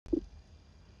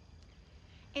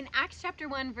In Acts chapter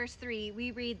 1, verse 3,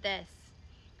 we read this.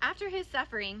 After his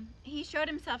suffering, he showed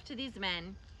himself to these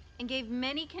men and gave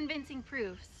many convincing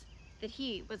proofs that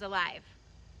he was alive.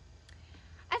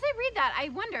 As I read that, I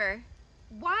wonder,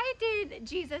 why did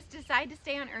Jesus decide to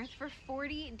stay on earth for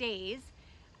 40 days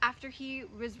after he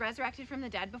was resurrected from the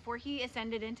dead, before he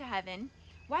ascended into heaven?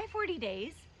 Why 40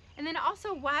 days? And then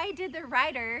also, why did the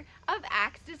writer of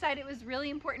Acts decide it was really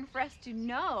important for us to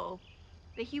know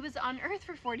that he was on earth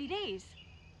for 40 days?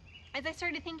 As I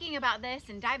started thinking about this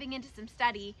and diving into some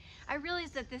study, I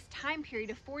realized that this time period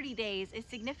of 40 days is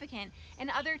significant in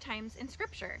other times in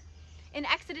Scripture. In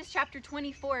Exodus chapter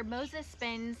 24, Moses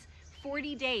spends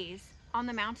 40 days on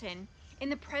the mountain in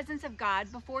the presence of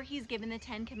God before he's given the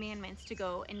 10 commandments to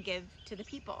go and give to the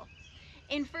people.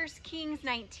 In 1 Kings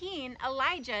 19,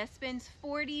 Elijah spends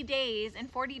 40 days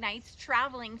and 40 nights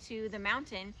traveling to the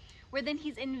mountain, where then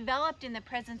he's enveloped in the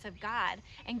presence of God,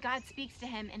 and God speaks to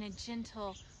him in a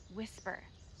gentle whisper.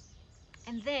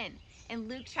 And then in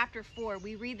Luke chapter 4,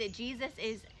 we read that Jesus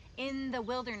is in the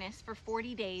wilderness for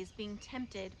 40 days being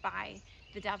tempted by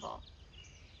the devil.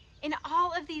 In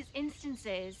all of these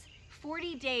instances,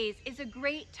 40 days is a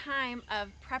great time of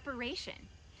preparation.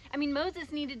 I mean,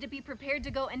 Moses needed to be prepared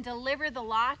to go and deliver the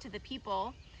law to the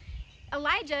people.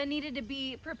 Elijah needed to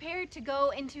be prepared to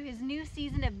go into his new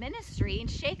season of ministry and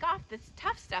shake off this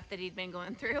tough stuff that he'd been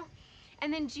going through.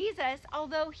 And then Jesus,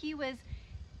 although he was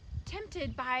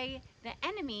tempted by the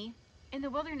enemy in the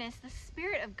wilderness, the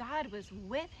Spirit of God was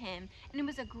with him, and it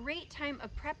was a great time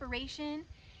of preparation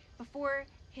before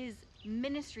his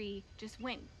ministry just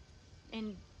went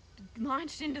and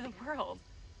launched into the world.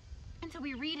 And so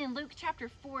we read in Luke chapter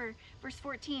 4, verse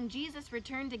 14, Jesus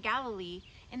returned to Galilee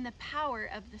in the power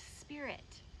of the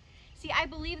Spirit. See, I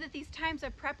believe that these times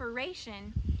of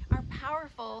preparation are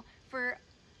powerful for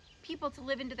people to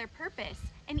live into their purpose,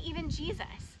 and even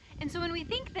Jesus. And so when we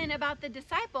think then about the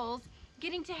disciples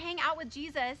getting to hang out with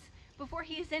Jesus before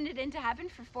he ascended into heaven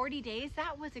for 40 days,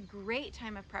 that was a great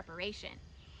time of preparation.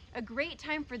 A great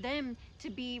time for them to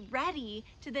be ready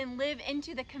to then live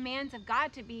into the commands of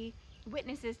God, to be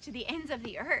witnesses to the ends of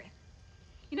the earth.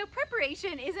 You know,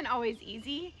 preparation isn't always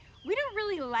easy. We don't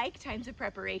really like times of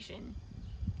preparation.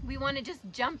 We want to just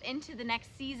jump into the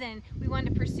next season. We want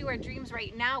to pursue our dreams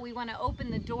right now. We want to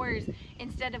open the doors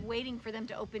instead of waiting for them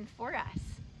to open for us.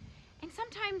 And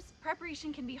sometimes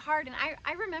preparation can be hard. And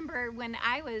I remember when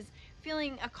I was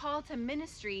feeling a call to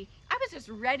ministry, I was just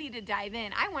ready to dive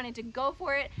in. I wanted to go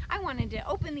for it. I wanted to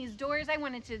open these doors. I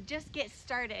wanted to just get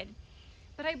started.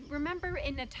 But I remember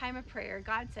in a time of prayer,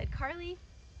 God said, Carly,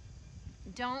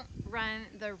 don't run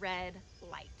the red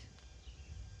light.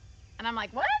 And I'm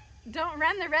like, what? Don't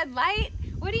run the red light?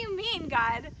 What do you mean,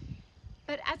 God?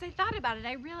 But as I thought about it,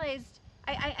 I realized,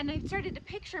 I started to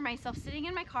picture myself sitting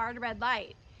in my car at a red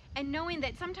light and knowing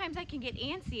that sometimes I can get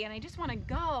antsy and I just want to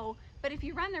go. But if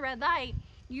you run the red light,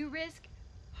 you risk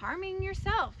harming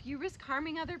yourself. You risk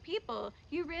harming other people.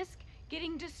 You risk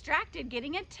getting distracted,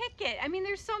 getting a ticket. I mean,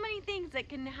 there's so many things that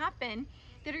can happen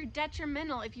that are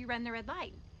detrimental if you run the red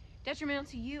light, detrimental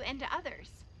to you and to others.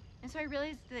 And so I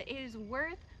realized that it is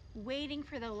worth waiting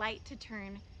for the light to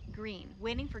turn green,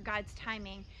 waiting for God's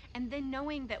timing, and then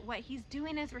knowing that what he's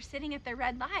doing as we're sitting at the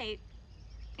red light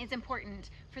is important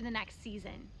for the next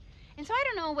season. And so I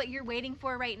don't know what you're waiting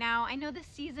for right now. I know this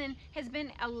season has been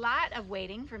a lot of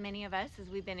waiting for many of us as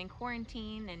we've been in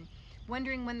quarantine and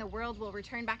wondering when the world will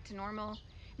return back to normal.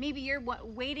 Maybe you're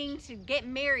waiting to get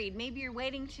married. Maybe you're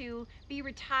waiting to be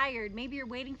retired. Maybe you're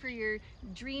waiting for your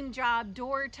dream job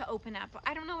door to open up.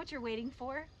 I don't know what you're waiting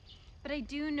for, but I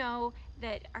do know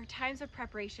that our times of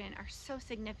preparation are so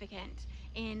significant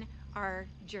in our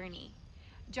journey.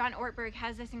 John Ortberg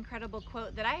has this incredible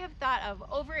quote that I have thought of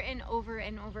over and over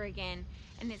and over again,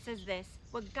 and it says this: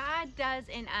 what God does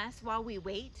in us while we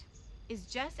wait is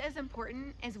just as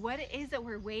important as what it is that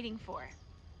we're waiting for.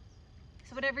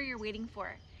 So whatever you're waiting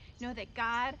for, know that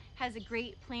God has a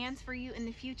great plans for you in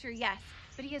the future, yes,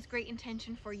 but he has great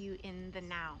intention for you in the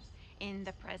now, in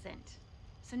the present.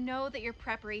 So know that your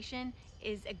preparation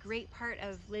is a great part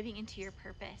of living into your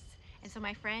purpose. And so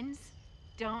my friends,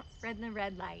 don't run the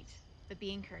red light, but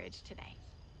be encouraged today.